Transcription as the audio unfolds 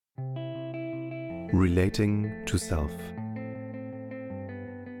Relating to Self,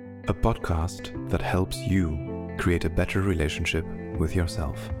 a podcast that helps you create a better relationship with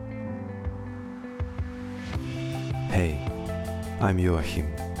yourself. Hey, I'm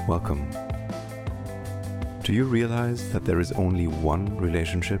Joachim. Welcome. Do you realize that there is only one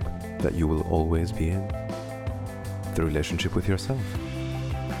relationship that you will always be in? The relationship with yourself.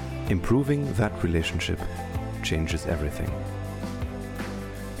 Improving that relationship changes everything.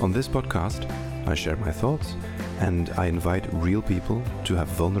 On this podcast, I share my thoughts and I invite real people to have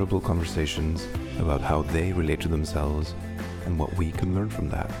vulnerable conversations about how they relate to themselves and what we can learn from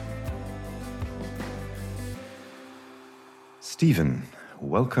that. Steven,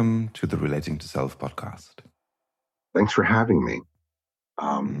 welcome to the Relating to Self podcast. Thanks for having me.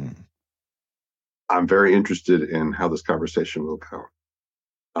 I'm very interested in how this conversation will go.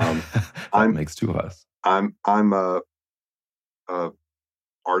 That makes two of us. I'm a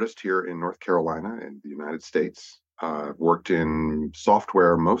artist here in North Carolina in the United States. I've worked in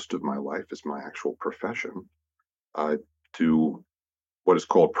software most of my life as my actual profession. I do what is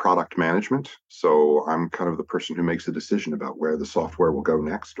called product management. So I'm kind of the person who makes a decision about where the software will go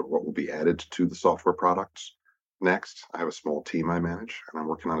next or what will be added to the software products next. I have a small team I manage, and I'm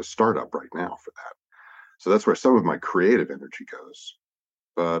working on a startup right now for that. So that's where some of my creative energy goes.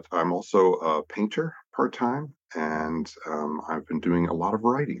 But I'm also a painter part-time, and I've been doing a lot of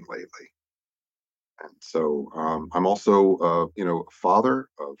writing lately. And so I'm also, a father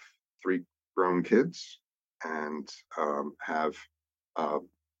of 3 grown kids, and have a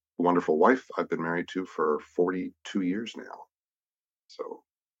wonderful wife I've been married to for 42 years now. So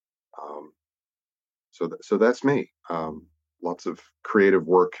that's me. Lots of creative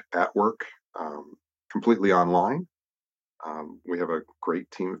work at work, completely online. We have a great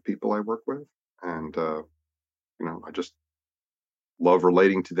team of people I work with, and I just love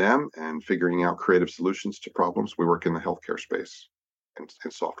relating to them and figuring out creative solutions to problems. We work in the healthcare space and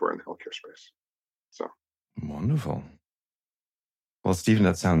software in the healthcare space. So wonderful. Well, Steven,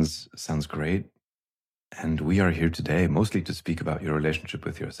 that sounds great. And we are here today mostly to speak about your relationship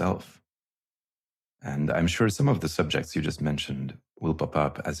with yourself. And I'm sure some of the subjects you just mentioned will pop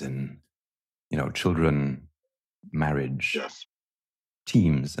up, as in, children, marriage, yes,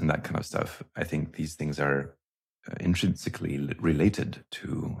 teams, and that kind of stuff. I think these things are intrinsically related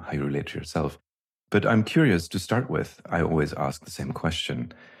to how you relate to yourself. But I'm curious to start with, I always ask the same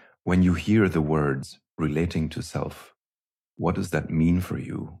question. When you hear the words relating to self, what does that mean for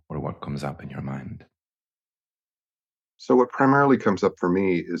you, or what comes up in your mind? So what primarily comes up for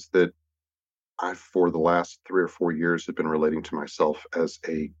me is that I, for the last 3 or 4 years, have been relating to myself as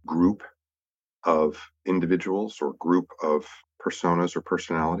a group of individuals or group of personas or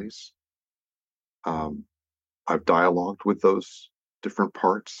personalities. I've dialogued with those different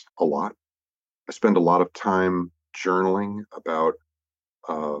parts a lot. I spend a lot of time journaling about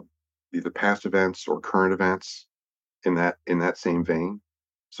either past events or current events in that same vein.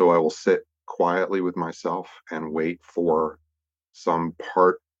 So I will sit quietly with myself and wait for some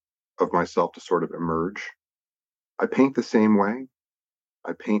part of myself to sort of emerge. I paint the same way.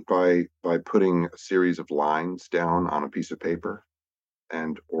 I paint by putting a series of lines down on a piece of paper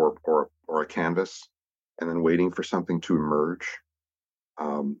and or a canvas, and then waiting for something to emerge.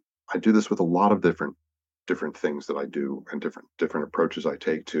 I do this with a lot of different things that I do, and different approaches I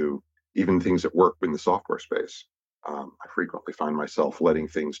take to even things at work in the software space. I frequently find myself letting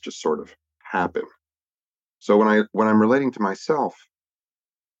things just sort of happen. So when I'm relating to myself,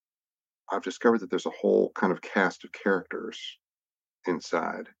 I've discovered that there's a whole kind of cast of characters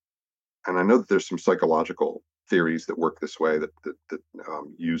inside, and I know that there's some psychological theories that work this way, that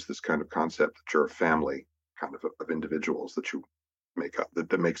use this kind of concept that you're a family kind of individuals that you make up,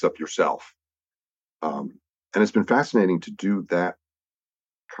 that makes up yourself. And it's been fascinating to do that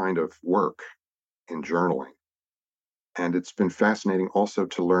kind of work in journaling. And it's been fascinating also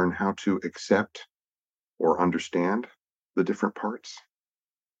to learn how to accept or understand the different parts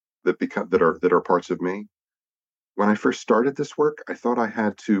that are parts of me. When I first started this work, I thought I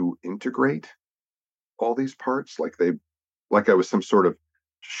had to integrate all these parts, like I was some sort of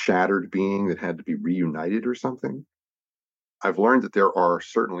shattered being that had to be reunited or something. I've learned that there are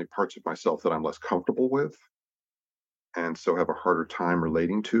certainly parts of myself that I'm less comfortable with, and so have a harder time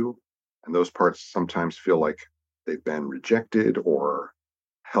relating to. And those parts sometimes feel like they've been rejected or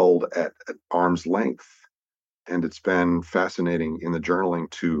held at arm's length. And it's been fascinating in the journaling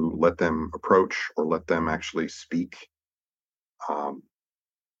to let them approach or let them actually speak. And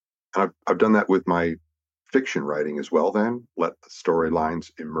I've done that with my fiction writing as well, then let the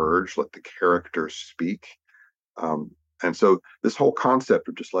storylines emerge, let the characters speak. And so this whole concept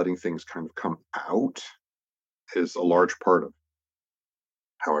of just letting things kind of come out is a large part of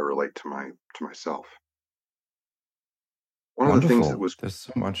how I relate to myself. One of the things that Wonderful. was There's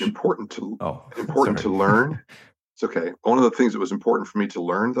so much. important to Oh, important sorry. to learn. It's okay. One of the things that was important for me to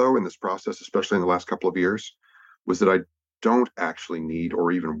learn, though, in this process, especially in the last couple of years, was that I don't actually need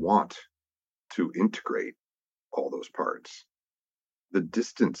or even want to integrate all those parts. The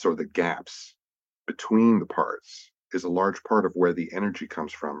distance or the gaps between the parts is a large part of where the energy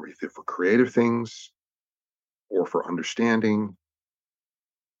comes from, either for creative things or for understanding,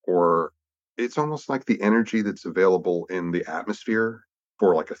 or it's almost like the energy that's available in the atmosphere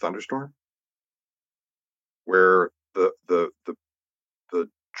for like a thunderstorm, where the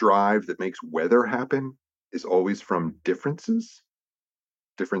drive that makes weather happen is always from differences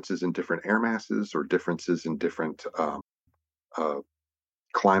in different air masses or differences in different uh,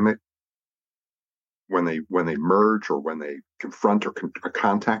 climate when they merge or when they confront or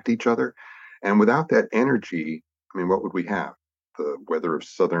contact each other. And without that energy, I mean, what would we have? The weather of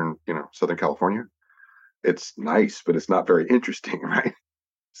Southern California. It's nice, but it's not very interesting, right?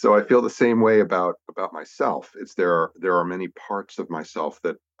 So I feel the same way about myself. It's there are many parts of myself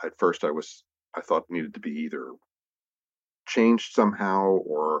that at first I thought needed to be either changed somehow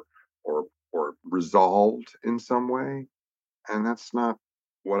or resolved in some way, and that's not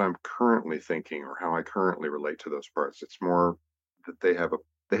what I'm currently thinking or how I currently relate to those parts. It's more that they have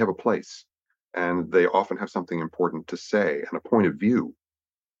a place, and they often have something important to say and a point of view.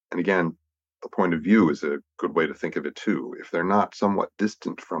 And again, the point of view is a good way to think of it too. If they're not somewhat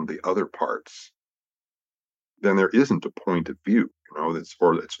distant from the other parts, then there isn't a point of view.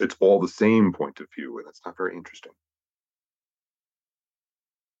 It's all the same point of view, and it's not very interesting.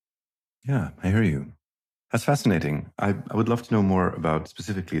 Yeah, I hear you. That's fascinating. I would love to know more about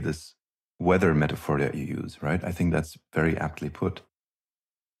specifically this weather metaphor that you use, right? I think that's very aptly put.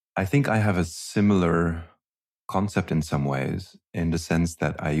 I think I have a similar concept in some ways, in the sense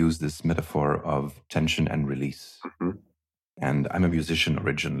that I use this metaphor of tension and release. Hmm. And I'm a musician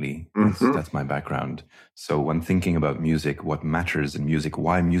originally. Hmm. That's my background. So when thinking about music, what matters in music,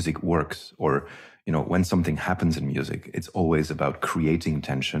 why music works, or when something happens in music, it's always about creating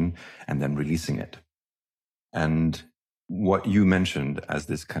tension and then releasing it. And what you mentioned as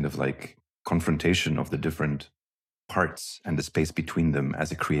this kind of like confrontation of the different parts and the space between them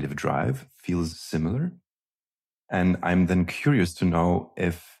as a creative drive feels similar. And I'm then curious to know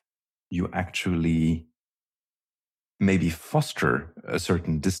if you actually maybe foster a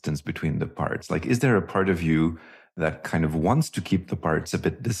certain distance between the parts. Like, is there a part of you that kind of wants to keep the parts a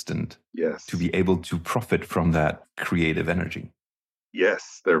bit distant to Yes. be able to profit from that creative energy?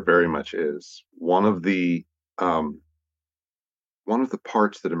 Yes, there very much is. Um, one of the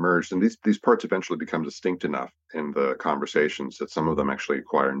parts that emerged, and these parts eventually become distinct enough in the conversations that some of them actually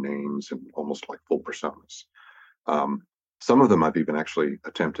acquire names and almost like full personas. Um, some of them I've even actually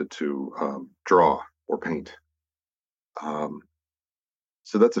attempted to draw or paint. Um,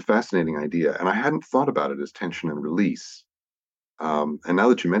 so that's a fascinating idea, and I hadn't thought about it as tension and release. And now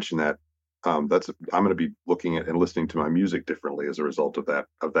that you mention that, I'm going to be looking at and listening to my music differently as a result of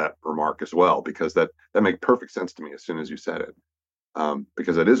that remark as well, because that made perfect sense to me as soon as you said it.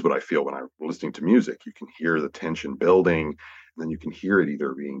 Because that is what I feel when I'm listening to music. You can hear the tension building, and then you can hear it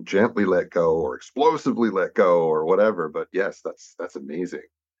either being gently let go or explosively let go or whatever. But yes, that's amazing.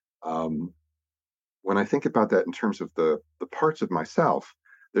 Um, when I think about that in terms of the parts of myself,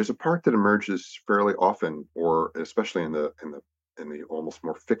 there's a part that emerges fairly often, or especially in the almost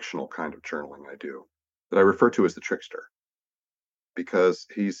more fictional kind of journaling I do, that I refer to as the trickster, because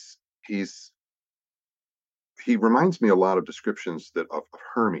he's he reminds me a lot of descriptions that of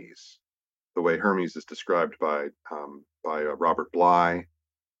Hermes, the way Hermes is described by Robert Bly,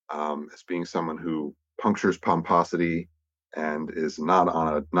 as being someone who punctures pomposity and is not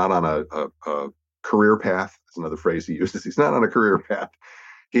on a career path. That's another phrase he uses. He's not on a career path.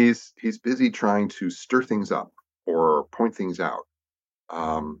 He's busy trying to stir things up or point things out.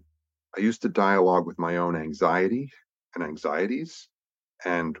 Um, I used to dialogue with my own anxiety and anxieties,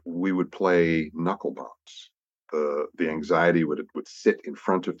 and we would play knuckle bones. The anxiety would sit in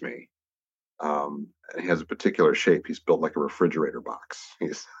front of me. He has a particular shape. He's built like a refrigerator box.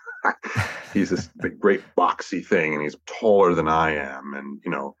 He's this big, great boxy thing, and he's taller than I am.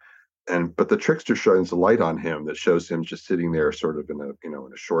 But the trickster shines a light on him that shows him just sitting there, sort of in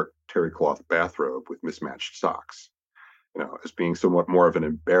a short terry cloth bathrobe with mismatched socks. As being somewhat more of an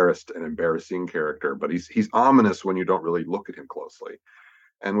embarrassing character. But he's ominous when you don't really look at him closely.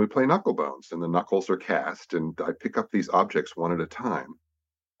 And we play knuckle bones, and the knuckles are cast, and I pick up these objects one at a time.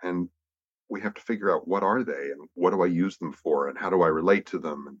 And we have to figure out what are they and what do I use them for and how do I relate to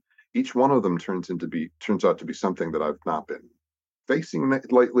them. And each one of them turns out to be something that I've not been facing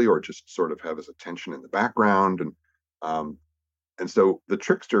lately, or just sort of have as a tension in the background. Um, and so the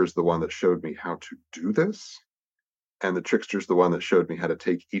trickster is the one that showed me how to do this. And the trickster is the one that showed me how to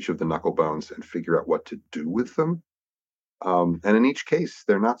take each of the knuckle bones and figure out what to do with them. And in each case,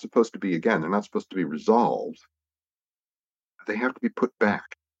 they're not supposed to be resolved. They have to be put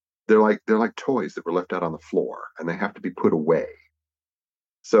back. They're like toys that were left out on the floor, and they have to be put away.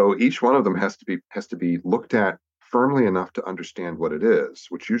 So each one of them has to be looked at firmly enough to understand what it is,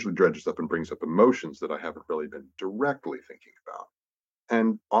 which usually dredges up and brings up emotions that I haven't really been directly thinking about.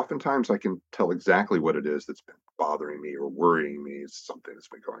 And oftentimes I can tell exactly what it is that's been bothering me or worrying me. It's something that's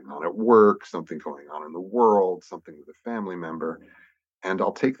been going on at work, something going on in the world, something with a family member. And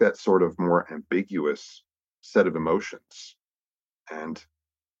I'll take that sort of more ambiguous set of emotions and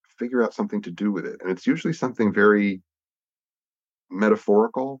figure out something to do with it. And it's usually something very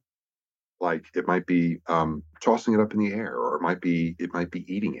metaphorical, like it might be tossing it up in the air, or it might be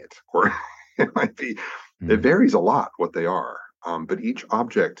eating it, or it Mm. varies a lot what they are. But each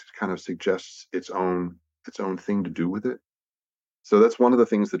object kind of suggests its own thing to do with it. So that's one of the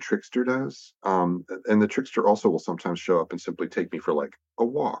things the trickster does. And the trickster also will sometimes show up and simply take me for like a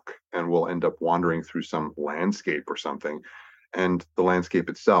walk, and we'll end up wandering through some landscape or something. And the landscape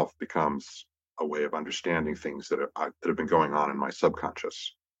itself becomes a way of understanding things that have been going on in my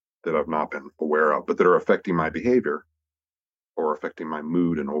subconscious that I've not been aware of, but that are affecting my behavior or affecting my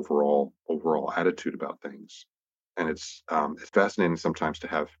mood and overall attitude about things. And it's fascinating sometimes to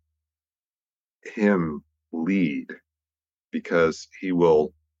have him lead, because he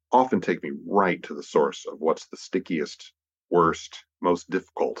will often take me right to the source of what's the stickiest, worst, most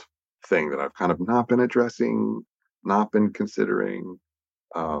difficult thing that I've kind of not been addressing, not been considering.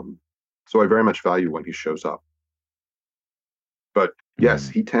 Um, so I very much value when he shows up. But yes,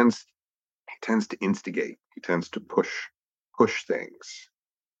 Mm. he tends to instigate. He tends to push things.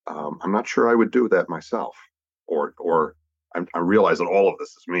 I'm not sure I would do that myself, or I realize that all of this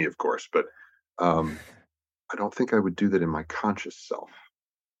is me, of course, but um, I don't think I would do that in my conscious self.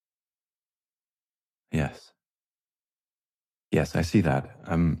 Yes. Yes, I see that.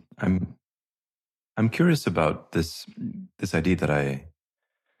 I'm curious about this idea that I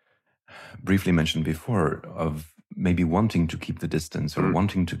briefly mentioned before of maybe wanting to keep the distance or Mm,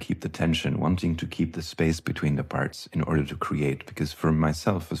 wanting to keep the tension, wanting to keep the space between the parts in order to create. Because for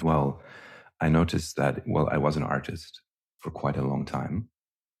myself as well, I noticed that, well, I was an artist for quite a long time.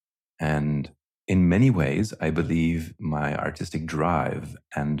 And in many ways, I believe my artistic drive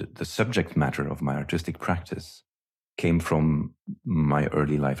and the subject matter of my artistic practice came from my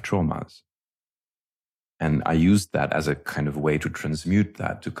early life traumas. And I used that as a kind of way to transmute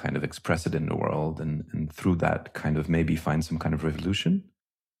that, to kind of express it in the world, and through that kind of maybe find some kind of revolution.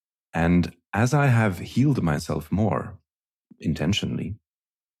 And as I have healed myself more intentionally,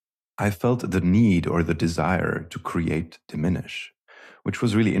 I felt the need or the desire to create diminish, which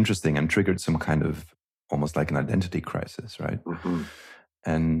was really interesting and triggered some kind of almost like an identity crisis, right? mhm,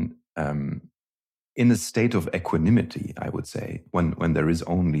 And in a state of equanimity, I would say, when there is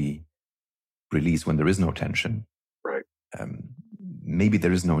only release, when there is no tension, right. um, maybe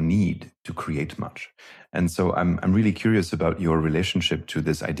there is no need to create much. And so I'm really curious about your relationship to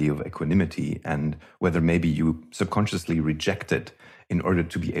this idea of equanimity, and whether maybe you subconsciously reject it in order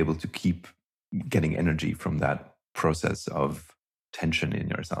to be able to keep getting energy from that process of tension in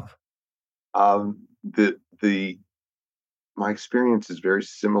yourself. The My experience is very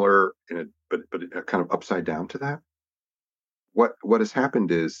similar in it, but kind of upside down to that. What has happened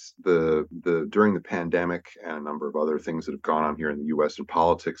is the during the pandemic and a number of other things that have gone on here in the U.S. and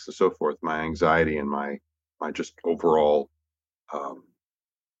politics and so forth, my anxiety and my just overall um,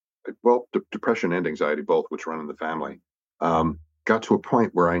 depression and anxiety both, which run in the family, got to a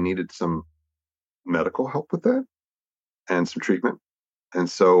point where I needed some medical help with that and some treatment. And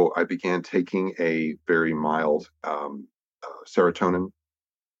so I began taking a very mild serotonin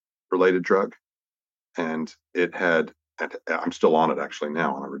related drug, and and I'm still on it actually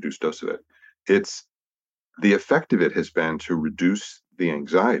now on a reduced dose of it. It's The effect of it has been to reduce the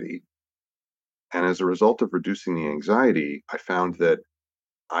anxiety. And as a result of reducing the anxiety, I found that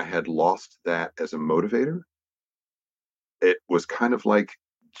I had lost that as a motivator. It was kind of like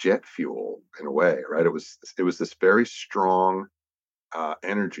jet fuel in a way, right? It was this very strong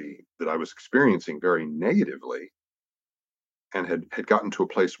energy that I was experiencing very negatively, and had gotten to a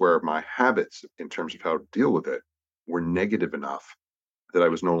place where my habits in terms of how to deal with it were negative enough that I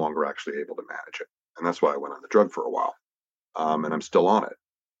was no longer actually able to manage it. And that's why I went on the drug for a while. And I'm still on it.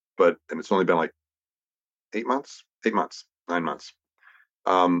 and it's only been like 8 months, 8 months, 9 months.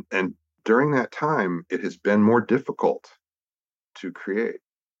 And during that time, it has been more difficult to create.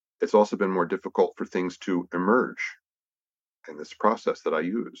 It's also been more difficult for things to emerge in this process that I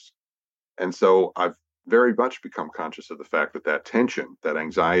use. And so I've very much become conscious of the fact that that tension, that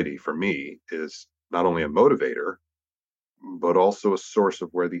anxiety for me is not only a motivator, but also a source of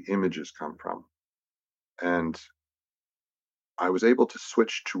where the images come from. And I was able to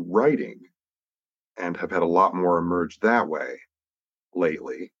switch to writing and have had a lot more emerge that way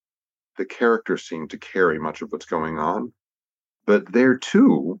lately. The characters seem to carry much of what's going on. But there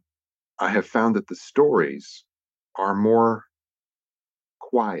too, I have found that the stories are more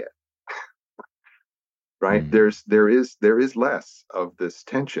quiet, right? Mm. There is less of this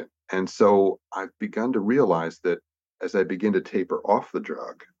tension. And so I've begun to realize that as I begin to taper off the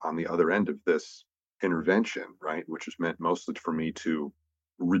drug on the other end of this intervention, right, which is meant mostly for me to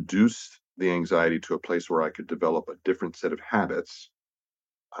reduce the anxiety to a place where I could develop a different set of habits,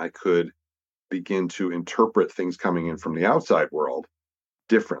 I could begin to interpret things coming in from the outside world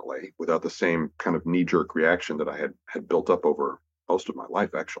differently without the same kind of knee-jerk reaction that I had built up over most of my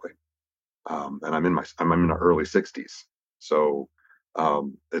life, actually. And I'm in my early 60s, so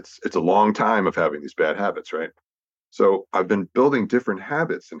it's a long time of having these bad habits, right? So I've been building different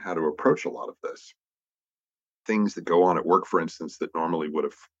habits in how to approach a lot of this. Things that go on at work, for instance, that normally would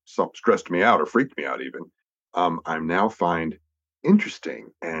have stressed me out or freaked me out, even I'm now find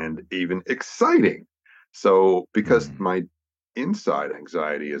interesting and even exciting. So because Mm. my inside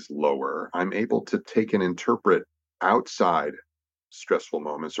anxiety is lower, I'm able to take and interpret outside stressful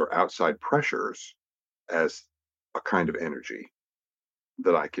moments or outside pressures as a kind of energy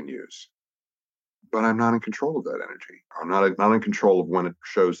that I can use. But I'm not in control of that energy. I'm not in control of when it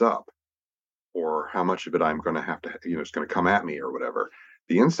shows up or how much of it I'm going to have to, it's going to come at me or whatever.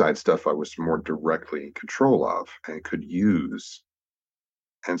 The inside stuff I was more directly in control of and could use.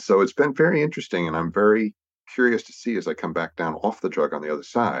 And so it's been very interesting. And I'm very curious to see as I come back down off the drug on the other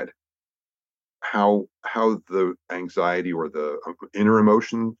side, how the anxiety or the inner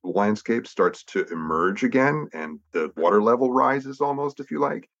emotion landscape starts to emerge again and the water level rises almost, if you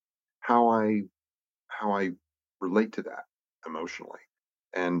like, how I relate to that emotionally.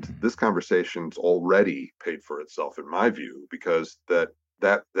 And this conversation's already paid for itself in my view, because that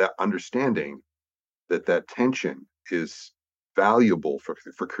understanding that tension is valuable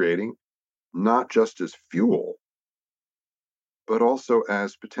for creating, not just as fuel, but also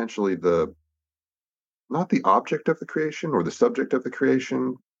as potentially the not the object of the creation or the subject of the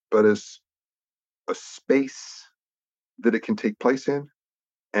creation, but as a space that it can take place in,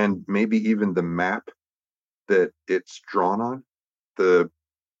 and maybe even the map that it's drawn on. The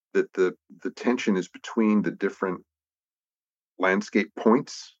that the tension is between the different landscape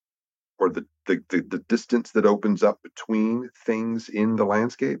points or the distance that opens up between things in the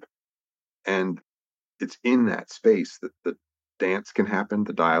landscape, and it's in that space that the dance can happen,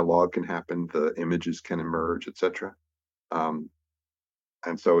 the dialogue can happen, the images can emerge, etc. um,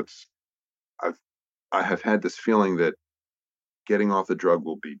 and so i've I have had this feeling that getting off the drug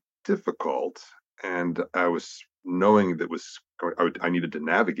will be difficult, and I was knowing that I needed to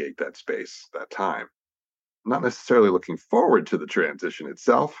navigate that space, that time, not necessarily looking forward to the transition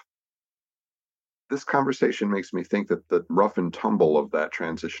itself. This conversation makes me think that the rough and tumble of that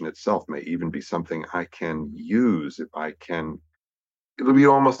transition itself may even be something I can use if I can. It'll be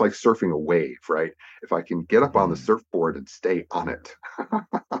almost like surfing a wave, right? If I can get up on the Mm. surfboard and stay on it.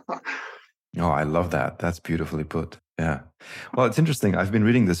 Oh, I love that. That's beautifully put. Yeah. Well, it's interesting. I've been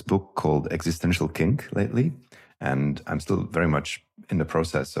reading this book called Existential Kink lately, and I'm still very much in the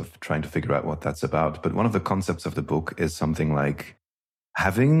process of trying to figure out what that's about. But one of the concepts of the book is something like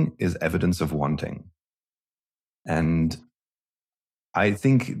having is evidence of wanting. And I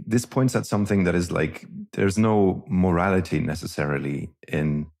think this points at something that is like, there's no morality necessarily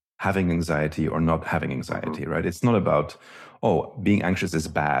in having anxiety or not having anxiety, right? It's not about, oh, being anxious is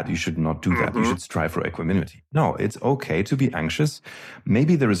bad. You should not do that. You Mm-hmm. should strive for equanimity. No, it's okay to be anxious.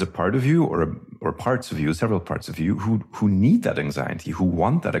 Maybe there is a part of you or parts of you, several parts of you who need that anxiety, who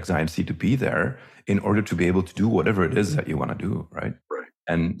want that anxiety to be there in order to be able to do whatever it is that you want to do, right? Right.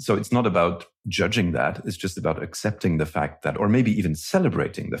 And so it's not about judging that. It's just about accepting the fact that, or maybe even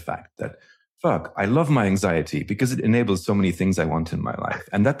celebrating the fact that, fuck, I love my anxiety because it enables so many things I want in my life.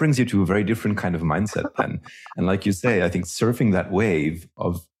 And that brings you to a very different kind of mindset then. And like you say, I think surfing that wave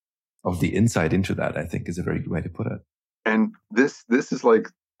of the insight into that, I think is a very good way to put it. And this is like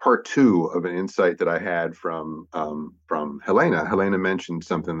part two of an insight that I had from Helena. Helena mentioned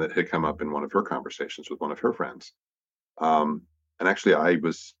something that had come up in one of her conversations with one of her friends. And actually, I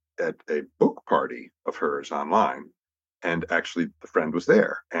was at a book party of hers online, and actually the friend was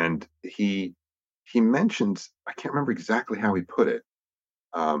there, and he mentioned, I can't remember exactly how he put it.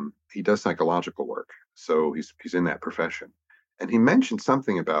 He does psychological work, so he's in that profession, and he mentioned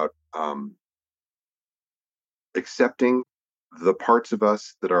something about accepting the parts of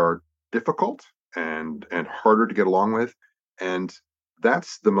us that are difficult and harder to get along with, and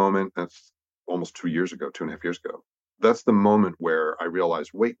that's the moment. That's almost 2 years ago, 2.5 years ago. That's the moment where I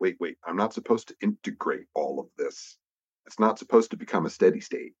realized, wait, I'm not supposed to integrate all of this. It's not supposed to become a steady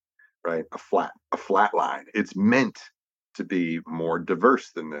state, right? A flat line. It's meant to be more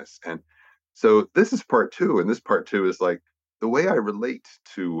diverse than this. And so this is part two, and this part two is like the way I relate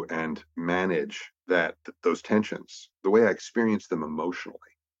to and manage those tensions, the way I experience them emotionally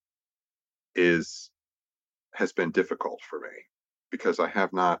is has been difficult for me because I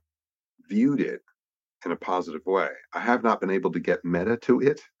have not viewed it in a positive way. I have not been able to get meta to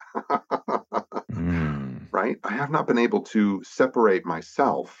it. Mm. Right? I have not been able to separate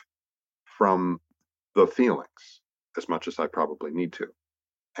myself from the feelings as much as I probably need to.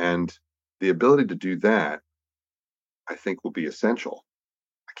 And the ability to do that, I think, will be essential.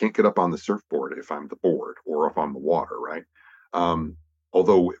 I can't get up on the surfboard if I'm the board or if I'm the water, right? Um,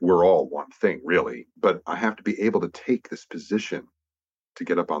 Although we're all one thing, really, but I have to be able to take this position to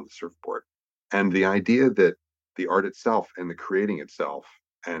get up on the surfboard. And the idea that the art itself and the creating itself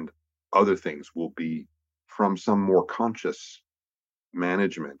and other things will be from some more conscious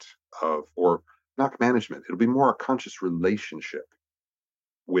management of, or not management, it'll be more a conscious relationship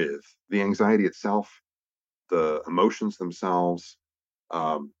with the anxiety itself, the emotions themselves.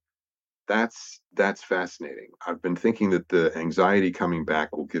 Um, that's fascinating. I've been thinking that the anxiety coming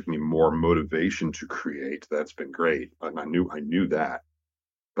back will give me more motivation to create. That's been great, and I knew that.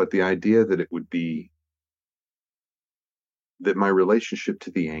 But the idea that it would be that my relationship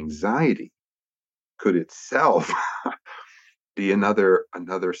to the anxiety could itself be another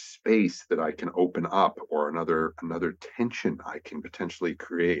space that I can open up, or another tension I can potentially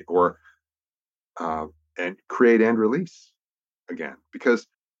create, or and create and release again. Because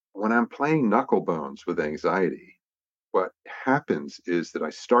when I'm playing knuckle bones with anxiety, what happens is that I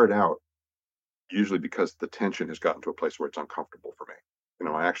start out usually because the tension has gotten to a place where it's uncomfortable for me.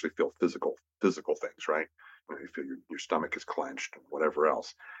 I actually feel physical things, right? You feel your stomach is clenched and whatever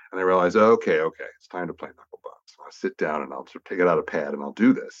else. And I realize, okay, it's time to play knuckle bones. So I sit down and I'll sort of take it out a pad and I'll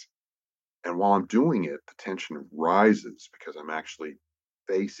do this. And while I'm doing it, the tension rises because I'm actually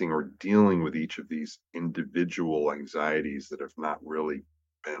facing or dealing with each of these individual anxieties that have not really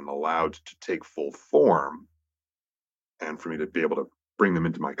been allowed to take full form, and for me to be able to bring them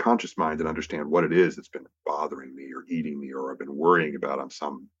into my conscious mind and understand what it is that's been bothering me or eating me or I've been worrying about on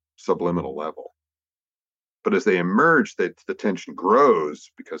some subliminal level. But as they emerge, the tension grows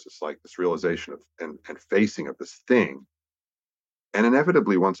because it's like this realization of and facing of this thing. And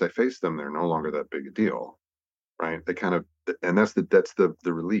inevitably, once I face them, they're no longer that big a deal, right? They kind of, and that's the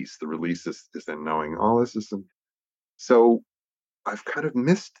release. The release is then knowing, oh, this isn't. So I've kind of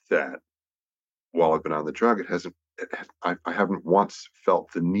missed that while I've been on the drug. I haven't once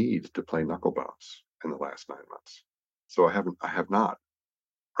felt the need to play knuckle bones in the last 9 months. So I have not,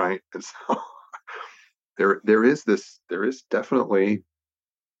 right? And so there's definitely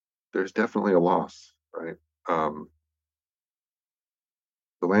a loss, right? Um,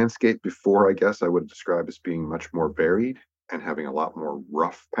 the landscape before, I guess I would describe as being much more varied and having a lot more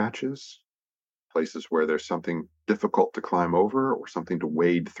rough patches, places where there's something difficult to climb over or something to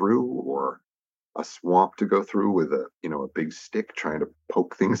wade through, or a swamp to go through with a big stick trying to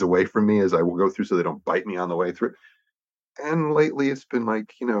poke things away from me as I will go through so they don't bite me on the way through. And lately it's been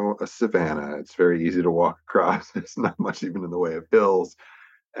like, a savanna. It's very easy to walk across. It's not much even in the way of hills.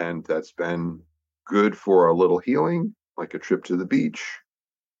 And that's been good for a little healing, like a trip to the beach.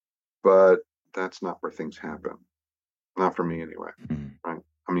 But that's not where things happen. Not for me anyway. Mm. Right.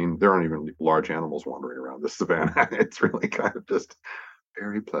 I mean, there aren't even large animals wandering around the savannah. It's really kind of just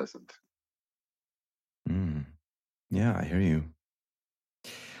very pleasant. Mm. Yeah, I hear you.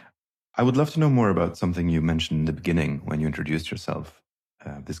 I would love to know more about something you mentioned in the beginning when you introduced yourself,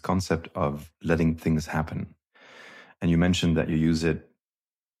 this concept of letting things happen. And you mentioned that you use it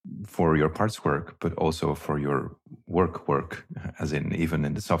for your parts work, but also for your work, as in even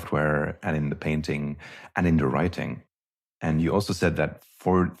in the software and in the painting and in the writing. And you also said that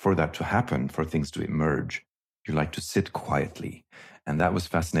for that to happen, for things to emerge, you like to sit quietly. And that was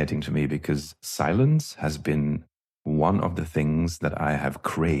fascinating to me because silence has been one of the things that I have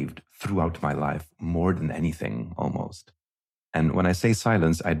craved throughout my life more than anything, almost. And when I say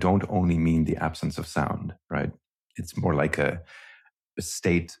silence, I don't only mean the absence of sound, right? It's more like a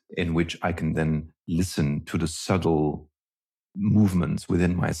state in which I can then listen to the subtle movements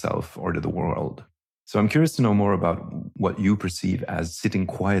within myself or to the world. So I'm curious to know more about what you perceive as sitting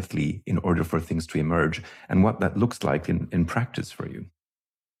quietly in order for things to emerge and what that looks like in practice for you.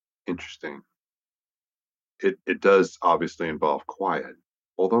 Interesting. It does obviously involve quiet,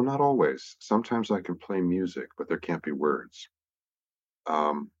 although not always. Sometimes I can play music, but there can't be words.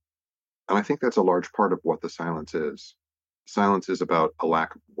 Um, and I think that's a large part of what the silence is. Silence is about a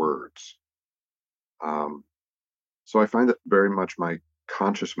lack of words. Um, so I find that very much my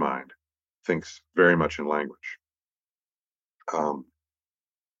conscious mind thinks very much in language. Um,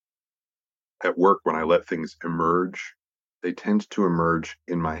 at work, when I let things emerge, they tend to emerge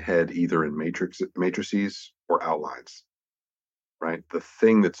in my head either in matrices or outlines, right? The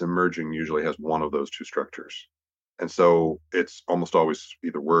thing that's emerging usually has one of those two structures. And so it's almost always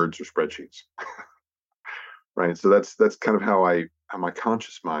either words or spreadsheets, right? So that's kind of how my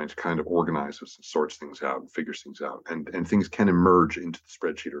conscious mind kind of organizes and sorts things out and figures things out. And things can emerge into the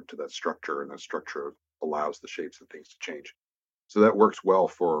spreadsheet or to that structure, and that structure allows the shapes and things to change. So that works well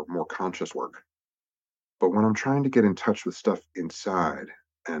for more conscious work. But when I'm trying to get in touch with stuff inside,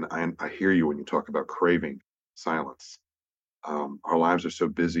 and I hear you when you talk about craving silence, our lives are so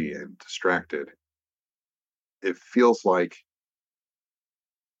busy and distracted. It feels like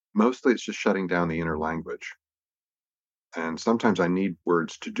mostly it's just shutting down the inner language. And sometimes I need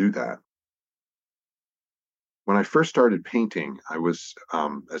words to do that. When I first started painting, I was,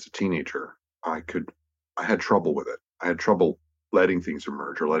 as a teenager, I had trouble with it. I had trouble letting things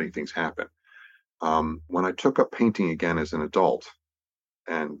emerge or letting things happen. When I took up painting again as an adult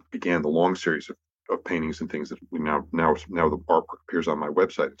and began the long series of paintings and things that we now the artwork appears on my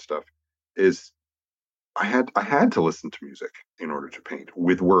website and stuff, is I had to listen to music in order to paint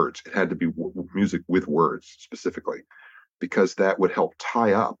with words. It had to be music with words specifically, because that would help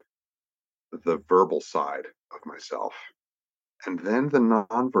tie up the verbal side of myself. And then the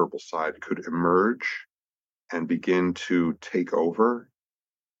nonverbal side could emerge and begin to take over.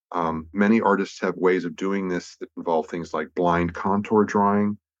 Many artists have ways of doing this that involve things like blind contour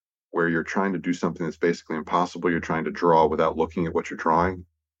drawing, where you're trying to do something that's basically impossible. You're trying to draw without looking at what you're drawing.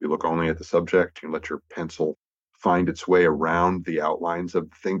 You look only at the subject. You let your pencil find its way around the outlines of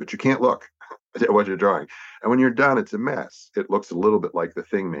the thing, but you can't look at what you're drawing. And when you're done, it's a mess. It looks a little bit like the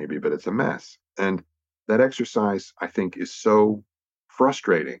thing, maybe, but it's a mess. And that exercise, I think, is so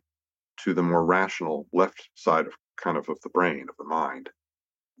frustrating to the more rational left side of of the brain, of the mind,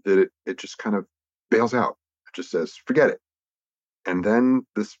 that it just kind of bails out. It just says, forget it. And then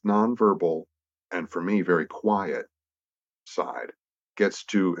this nonverbal, and for me, very quiet side gets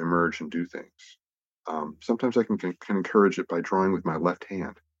to emerge and do things. Sometimes I can encourage it by drawing with my left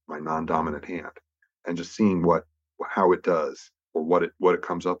hand, my non-dominant hand, and just seeing how it does or what it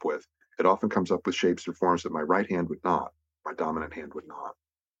comes up with. It often comes up with shapes and forms that my right hand would not, my dominant hand would not.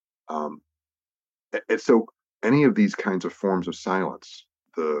 And so any of these kinds of forms of silence,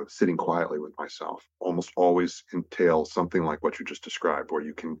 the sitting quietly with myself, almost always entail something like what you just described, where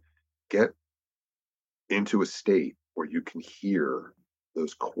you can get into a state where you can hear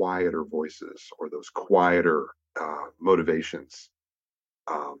those quieter voices or those quieter motivations,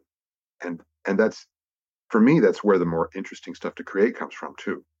 um, and that's, for me, that's where the more interesting stuff to create comes from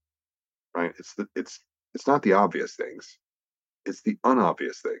too, right? It's not the obvious things, it's the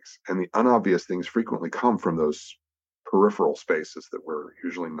unobvious things, and the unobvious things frequently come from those peripheral spaces that we're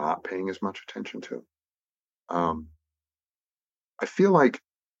usually not paying as much attention to. um, I feel like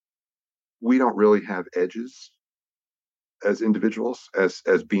we don't really have edges as individuals,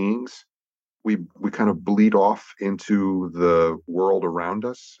 as beings. We kind of bleed off into the world around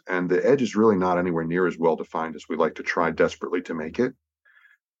us, and the edge is really not anywhere near as well defined as we like to try desperately to make it.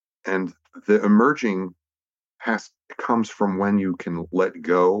 And the emerging comes from when you can let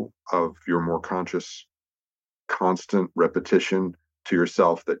go of your more conscious, constant repetition to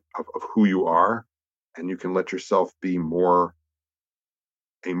yourself of who you are, and you can let yourself be more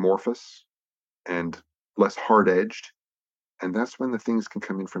amorphous and less hard edged. And that's when the things can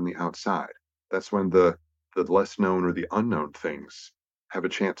come in from the outside. That's when the less known or the unknown things have a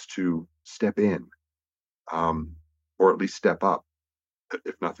chance to step in, um, or at least step up,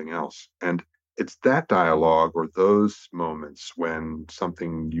 if nothing else. And it's that dialogue or those moments when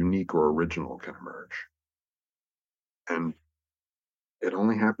something unique or original can emerge. And it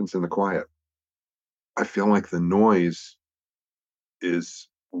only happens in the quiet. I feel like the noise is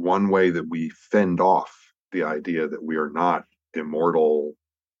one way that we fend off the idea that we are not immortal,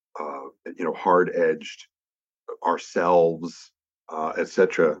 hard edged ourselves,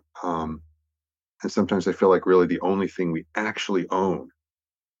 etc. And sometimes I feel like really the only thing we actually own,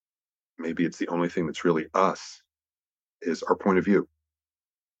 maybe it's the only thing that's really us, is our point of view.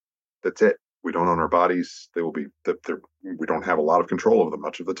 That's it. We don't own our bodies. They will be that we don't have a lot of control of them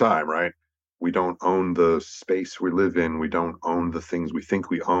much of the time, right? We don't own the space we live in. We don't own the things we think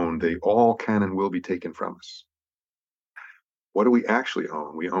we own. They all can and will be taken from us. What do we actually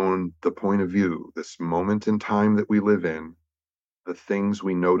own? We own the point of view, this moment in time that we live in, the things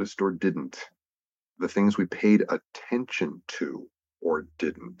we noticed or didn't, the things we paid attention to or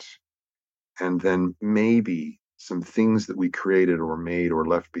didn't, and then maybe some things that we created or made or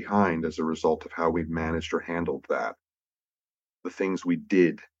left behind as a result of how we've managed or handled that. The things we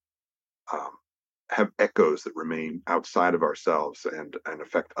did um, have echoes that remain outside of ourselves and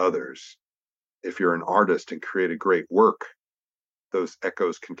affect others. If you're an artist and create a great work, those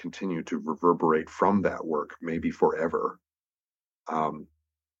echoes can continue to reverberate from that work, maybe forever. Um,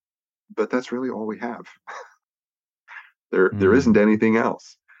 but that's really all we have. There isn't Mm. anything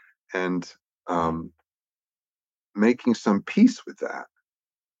else. And um, making some peace with that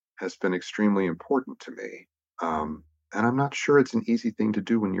has been extremely important to me. Um, and I'm not sure it's an easy thing to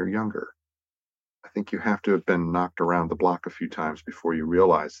do when you're younger. I think you have to have been knocked around the block a few times before you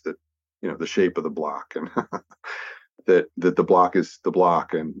realize that, the shape of the block and that the block is the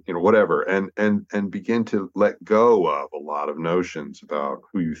block and whatever and begin to let go of a lot of notions about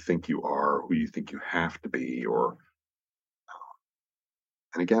who you think you are, who you think you have to be, or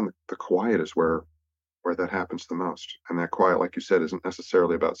and again, the quiet is where that happens the most. And that quiet, like you said, isn't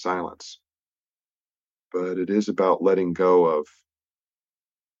necessarily about silence, but it is about letting go of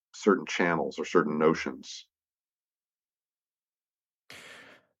certain channels or certain notions.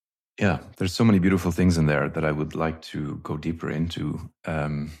 Yeah, there's so many beautiful things in there that I would like to go deeper into.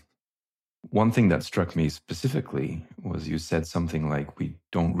 One thing that struck me specifically was you said something like, we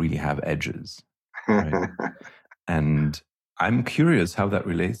don't really have edges, right? And I'm curious how that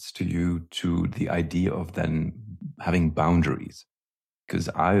relates to you to the idea of then having boundaries. Because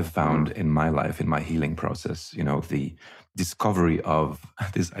I've found Mm, in my life, in my healing process, the discovery of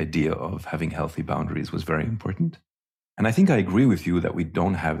this idea of having healthy boundaries was very important. And I think I agree with you that we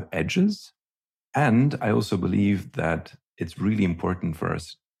don't have edges. And I also believe that it's really important for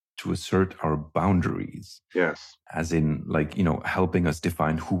us to assert our boundaries, yes. as in, like, helping us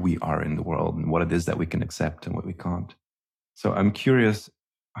define who we are in the world and what it is that we can accept and what we can't. So I'm curious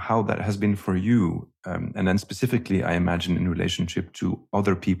how that has been for you. And then specifically, I imagine in relationship to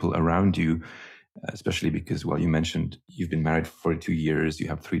other people around you, especially because, well, you mentioned you've been married for 42 years, you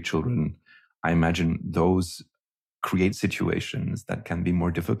have 3 children. I imagine those create situations that can be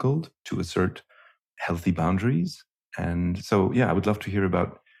more difficult to assert healthy boundaries. And so, yeah, I would love to hear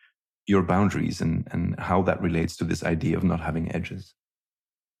about your boundaries and how that relates to this idea of not having edges.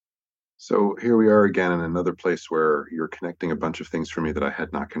 So here we are again in another place where you're connecting a bunch of things for me that I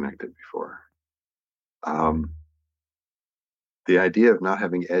had not connected before. Um, the idea of not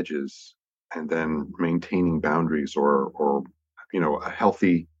having edges and then maintaining boundaries or a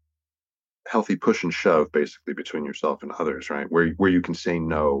healthy push and shove basically between yourself and others, right? Where you can say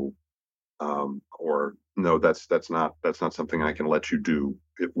no, or no, that's not something I can let you do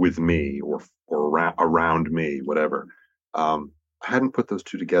with me or around me, whatever. I hadn't put those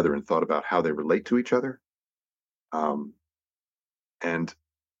two together and thought about how they relate to each other. Um, and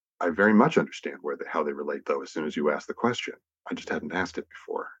I very much understand how they relate, though, as soon as you ask the question. I just hadn't asked it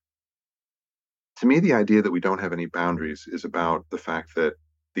before. To me, the idea that we don't have any boundaries is about the fact that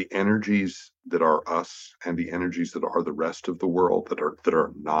the energies that are us and the energies that are the rest of the world that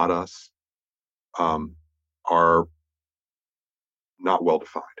are not us, um, are not well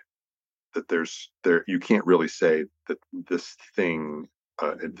defined. That there you can't really say that this thing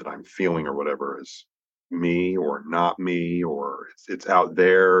that I'm feeling or whatever is me or not me, or it's out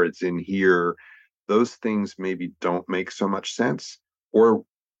there, it's in here. Those things maybe don't make so much sense, or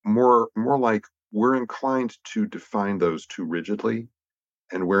more like we're inclined to define those too rigidly,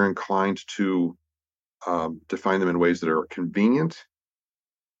 and we're inclined to define them in ways that are convenient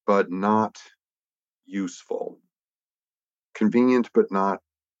but not useful, convenient but not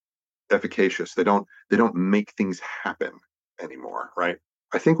efficacious. They don't make things happen anymore, right?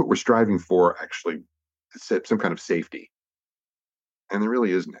 I think what we're striving for actually is some kind of safety, and there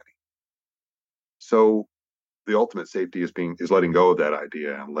really isn't any. So the ultimate safety is letting go of that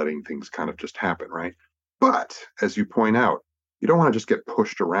idea and letting things kind of just happen, right? But as you point out, you don't want to just get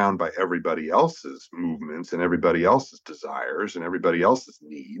pushed around by everybody else's movements and everybody else's desires and everybody else's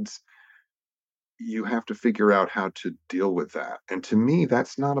needs. You have to figure out how to deal with that. And to me,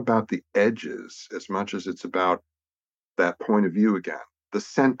 that's not about the edges as much as it's about that point of view again, the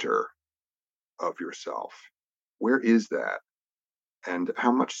center of yourself? Where is that? And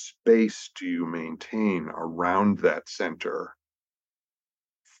how much space do you maintain around that center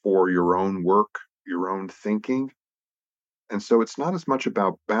for your own work, your own thinking? And so it's not as much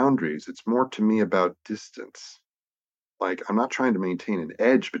about boundaries, it's more to me about distance. Like I'm not trying to maintain an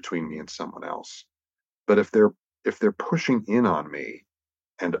edge between me and someone else, but if they're pushing in on me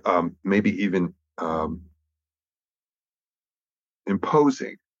and maybe even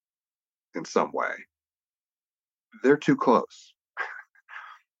imposing in some way, they're too close.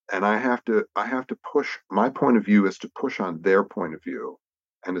 And I have to push my point of view is to push on their point of view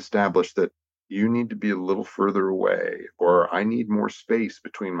and establish that you need to be a little further away, or I need more space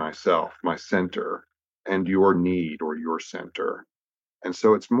between myself, my center, and your need or your center. And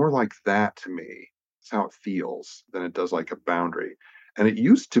so it's more like that to me. It's how it feels than it does like a boundary. And it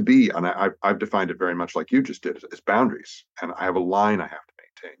used to be, and I've defined it very much like you just did, as boundaries. And I have a line I have to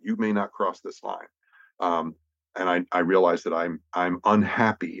maintain. You may not cross this line. Um, and I realize that I'm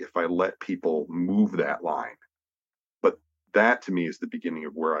unhappy if I let people move that line. But that to me is the beginning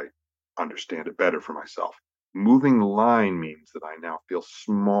of where I understand it better for myself. Moving the line means that I now feel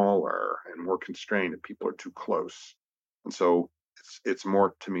smaller and more constrained if people are too close. And so it's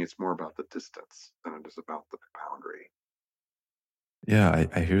more to me, it's more about the distance than it is about the boundary. Yeah,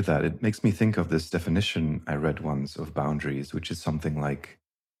 I hear that. It makes me think of this definition I read once of boundaries, which is something like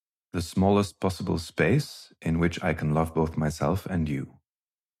the smallest possible space in which I can love both myself and you.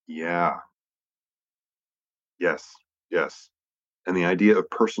 Yeah. Yes. Yes. And the idea of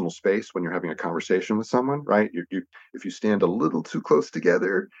personal space when you're having a conversation with someone, right? If you stand a little too close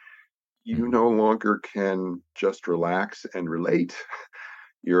together, you Mhm. no longer can just relax and relate.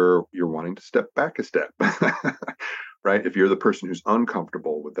 You're wanting to step back a step, right? If you're the person who's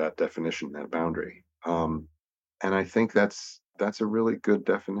uncomfortable with that definition, that boundary. And I think that's a really good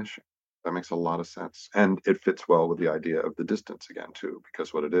definition. That makes a lot of sense. And it fits well with the idea of the distance again, too,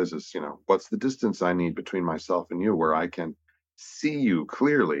 because what it is, what's the distance I need between myself and you where I can see you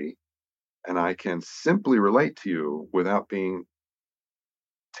clearly and I can simply relate to you without being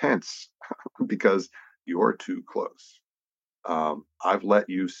tense because you're too close. I've let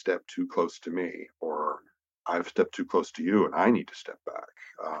you step too close to me, or I've stepped too close to you and I need to step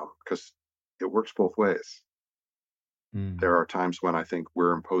back because it works both ways. There Mm. are times when I think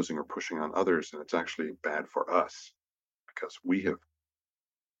we're imposing or pushing on others, and it's actually bad for us because we have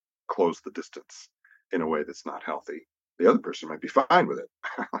closed the distance in a way that's not healthy. The other person might be fine with it,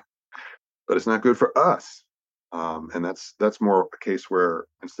 but it's not good for us. And that's more a case where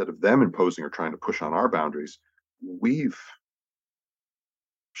instead of them imposing or trying to push on our boundaries, we've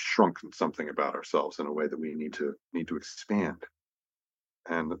shrunken something about ourselves in a way that we need to expand.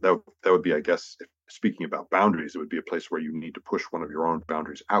 And that would be, I guess, if speaking about boundaries, it would be a place where you need to push one of your own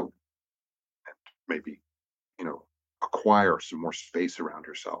boundaries out, maybe acquire some more space around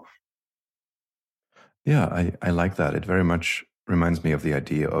yourself. Yeah, I like that. It very much reminds me of the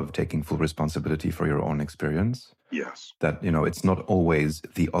idea of taking full responsibility for your own experience. Yes. That, it's not always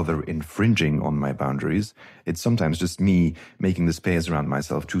the other infringing on my boundaries. It's sometimes just me making the space around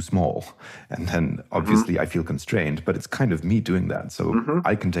myself too small. And then Hmm. obviously I feel constrained, but it's kind of me doing that. So Hmm.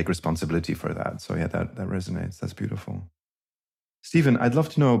 I can take responsibility for that. So yeah, that resonates. That's beautiful. Stephen, I'd love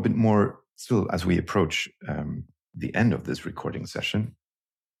to know a bit more still as we approach the end of this recording session.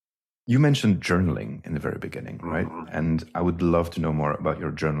 You mentioned journaling in the very beginning, right? Hmm. And I would love to know more about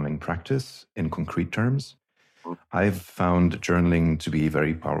your journaling practice in concrete terms. I've found journaling to be a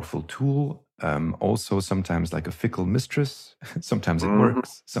very powerful tool. Also, sometimes like a fickle mistress. Sometimes it Hmm.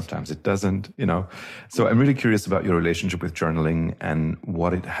 works, sometimes it doesn't. So I'm really curious about your relationship with journaling and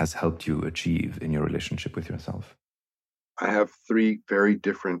what it has helped you achieve in your relationship with yourself. I have three very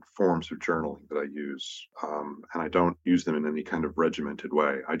different forms of journaling that I use, and I don't use them in any kind of regimented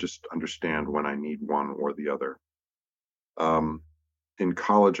way. I just understand when I need one or the other. Um, in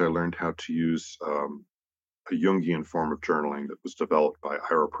college, I learned how to use a Jungian form of journaling that was developed by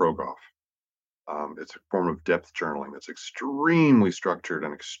Ira Progoff. It's a form of depth journaling that's extremely structured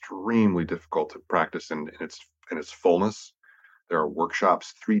and extremely difficult to practice in its fullness. There are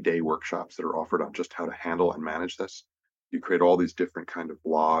workshops, 3-day workshops that are offered on just how to handle and manage this. You create all these different kind of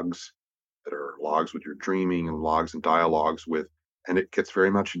logs that are logs with your dreaming and logs and dialogues with, and it gets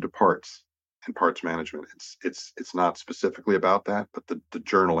very much into parts and parts management. It's not specifically about that, but the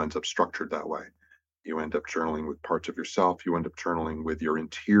journal ends up structured that way. You end up journaling with parts of yourself. You end up journaling with your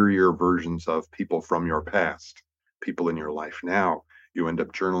interior versions of people from your past, people in your life now. You end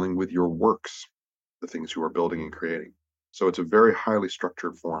up journaling with your works, the things you are building and creating. So it's a very highly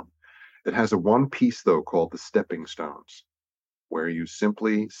structured form. It has a one piece, though, called the stepping stones, where you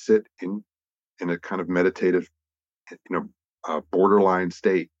simply sit in a kind of meditative, borderline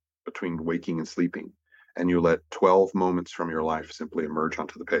state between waking and sleeping, and you let 12 moments from your life simply emerge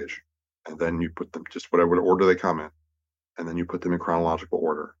onto the page. And then you put them just whatever order they come in, and then you put them in chronological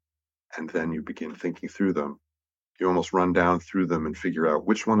order. And then you begin thinking through them. You almost run down through them and figure out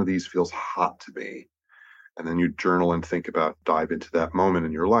which one of these feels hot to me. And then you journal and think about, dive into that moment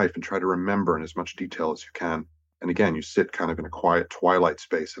in your life and try to remember in as much detail as you can. And again, you sit kind of in a quiet twilight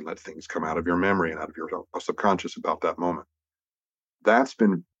space and let things come out of your memory and out of your subconscious about that moment. That's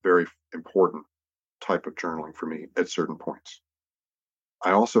been very important type of journaling for me at certain points.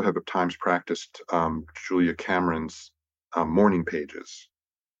 I also have at times practiced Julia Cameron's morning pages,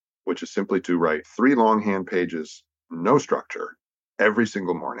 which is simply to write 3 longhand pages, no structure, every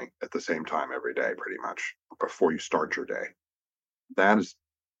single morning at the same time every day, pretty much, before you start your day. That is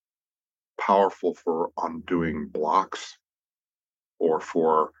powerful for undoing blocks, or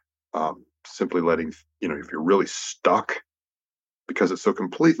for simply letting, if you're really stuck, because it's so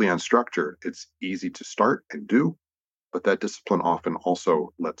completely unstructured, it's easy to start and do, but that discipline often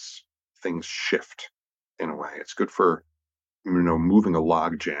also lets things shift in a way. It's good for, moving a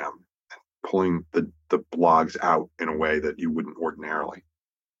log jam and pulling the blogs out in a way that you wouldn't ordinarily.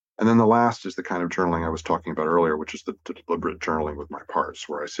 And then the last is the kind of journaling I was talking about earlier, which is the deliberate journaling with my parts,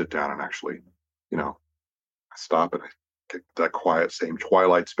 where I sit down and actually, I stop and I get that quiet, same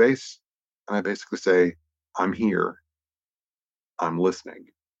twilight space. And I basically say, I'm here. I'm listening.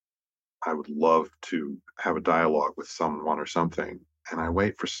 I would love to have a dialogue with someone or something. And I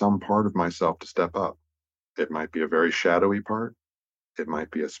wait for some part of myself to step up. It might be a very shadowy part. It might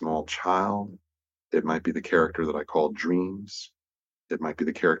be a small child. It might be the character that I call Dreams. It might be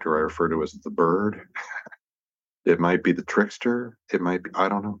the character I refer to as the bird. It might be the trickster. It might be, I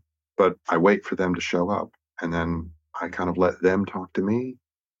don't know. But I wait for them to show up. And then I kind of let them talk to me.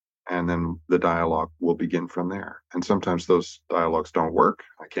 And then the dialogue will begin from there. And sometimes those dialogues don't work.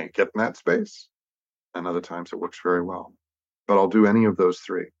 I can't get in that space. And other times it works very well. But I'll do any of those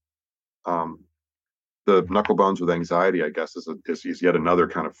 3. The knuckle bones with anxiety, I guess, is yet another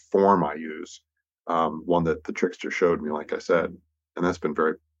kind of form I use. One that the trickster showed me, like I said, and that's been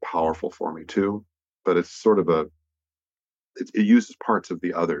very powerful for me too. But it's sort of it uses parts of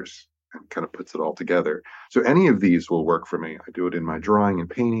the others and kind of puts it all together. So any of these will work for me. I do it in my drawing and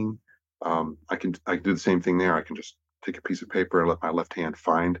painting. I can do the same thing there. I can just take a piece of paper and let my left hand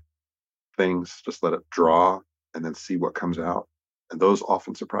find things, just let it draw, and then see what comes out. And those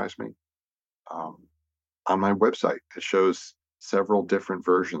often surprise me. On my website, it shows several different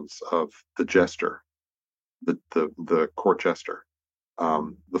versions of the jester, the court jester.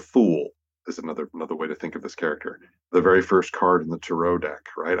 The fool is another way to think of this character. The very first card in the tarot deck,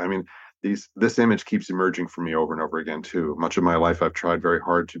 right? I mean, this image keeps emerging for me over and over again too. Much of my life, I've tried very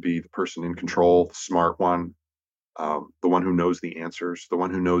hard to be the person in control, the smart one, the one who knows the answers, the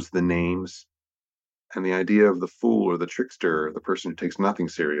one who knows the names. And the idea of the fool or the trickster, the person who takes nothing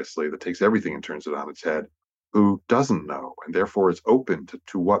seriously, that takes everything and turns it on its head, who doesn't know and therefore is open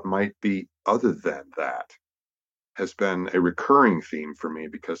to what might be other than that, has been a recurring theme for me,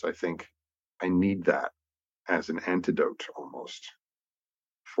 because I think I need that as an antidote almost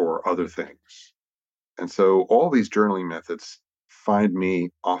for other things. And so all these journaling methods find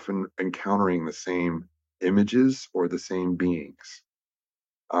me often encountering the same images or the same beings.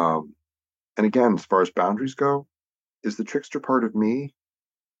 And again, as far as boundaries go, is the trickster part of me?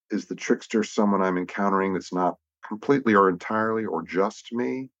 Is the trickster someone I'm encountering that's not completely or entirely or just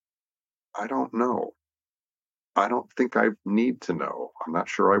me? I don't know. I don't think I need to know. I'm not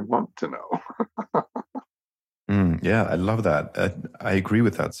sure I want to know. Yeah, I love that. I agree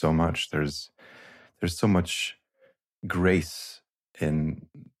with that so much. There's so much grace in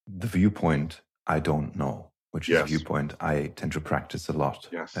the viewpoint I don't know, which is a Yes. viewpoint I tend to practice a lot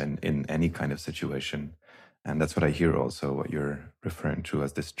Yes. in any kind of situation. And that's what I hear also, what you're referring to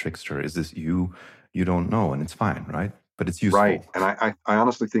as this trickster. Is this you don't know, and it's fine, right? But it's useful. Right. And I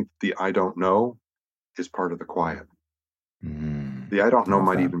honestly think the I don't know is part of the quiet. The I don't know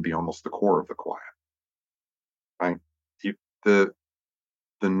might even be almost the core of the quiet. Right? The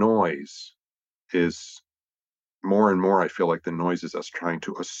noise is more and more, I feel like the noise is us trying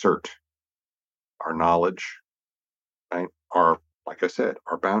to assert our knowledge, right? Our, like I said,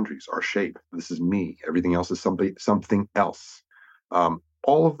 our boundaries, our shape. This is me. Everything else is something else.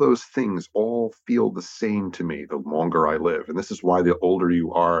 All of those things all feel the same to me the longer I live. And this is why the older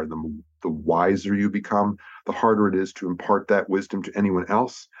you are and the wiser you become, the harder it is to impart that wisdom to anyone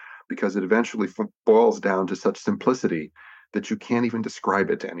else, because it eventually boils down to such simplicity that you can't even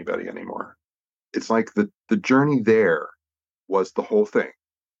describe it to anybody anymore. It's like the journey there was the whole thing.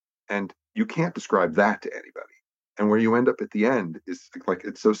 And you can't describe that to anybody. And where you end up at the end is like,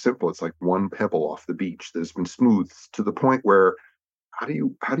 it's so simple. It's like one pebble off the beach that has been smoothed to the point where how do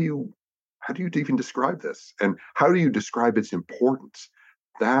you even describe this? And how do you describe its importance?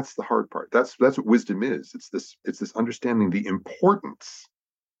 That's the hard part. That's what wisdom is. It's this understanding the importance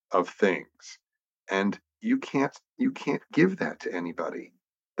of things. And you can't give that to anybody.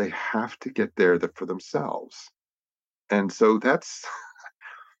 They have to get there for themselves. And so that's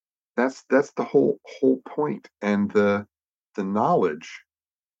the whole point. And the knowledge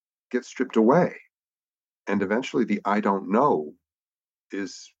gets stripped away. And eventually the I don't know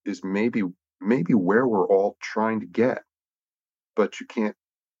is maybe where we're all trying to get. But you can't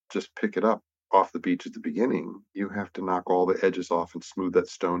just pick it up off the beach at the beginning. You have to knock all the edges off and smooth that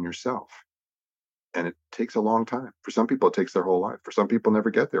stone yourself. And it takes a long time. For some people, it takes their whole life. For some people, never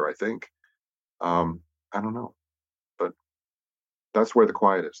get there, I think. I don't know. But that's where the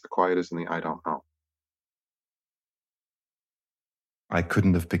quiet is. The quiet is in the I don't know. I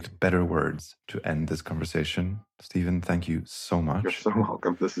couldn't have picked better words to end this conversation. Steven, thank you so much. You're so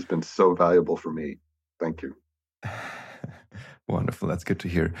welcome. This has been so valuable for me. Thank you. Wonderful. That's good to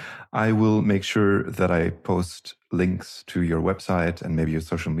hear. I will make sure that I post links to your website and maybe your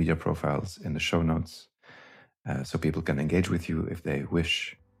social media profiles in the show notes so people can engage with you if they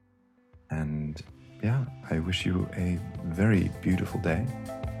wish. And yeah, I wish you a very beautiful day.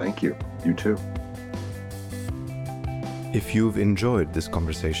 Thank you. You too. If you've enjoyed this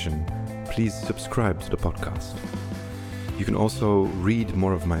conversation, please subscribe to the podcast. You can also read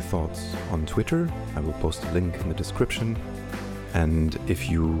more of my thoughts on Twitter. I will post a link in the description. And if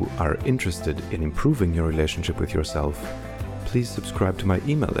you are interested in improving your relationship with yourself, please subscribe to my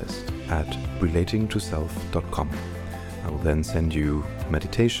email list at relatingtoself.com. I will then send you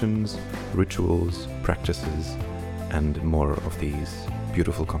meditations, rituals, practices, and more of these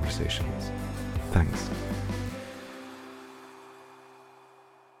beautiful conversations. Thanks.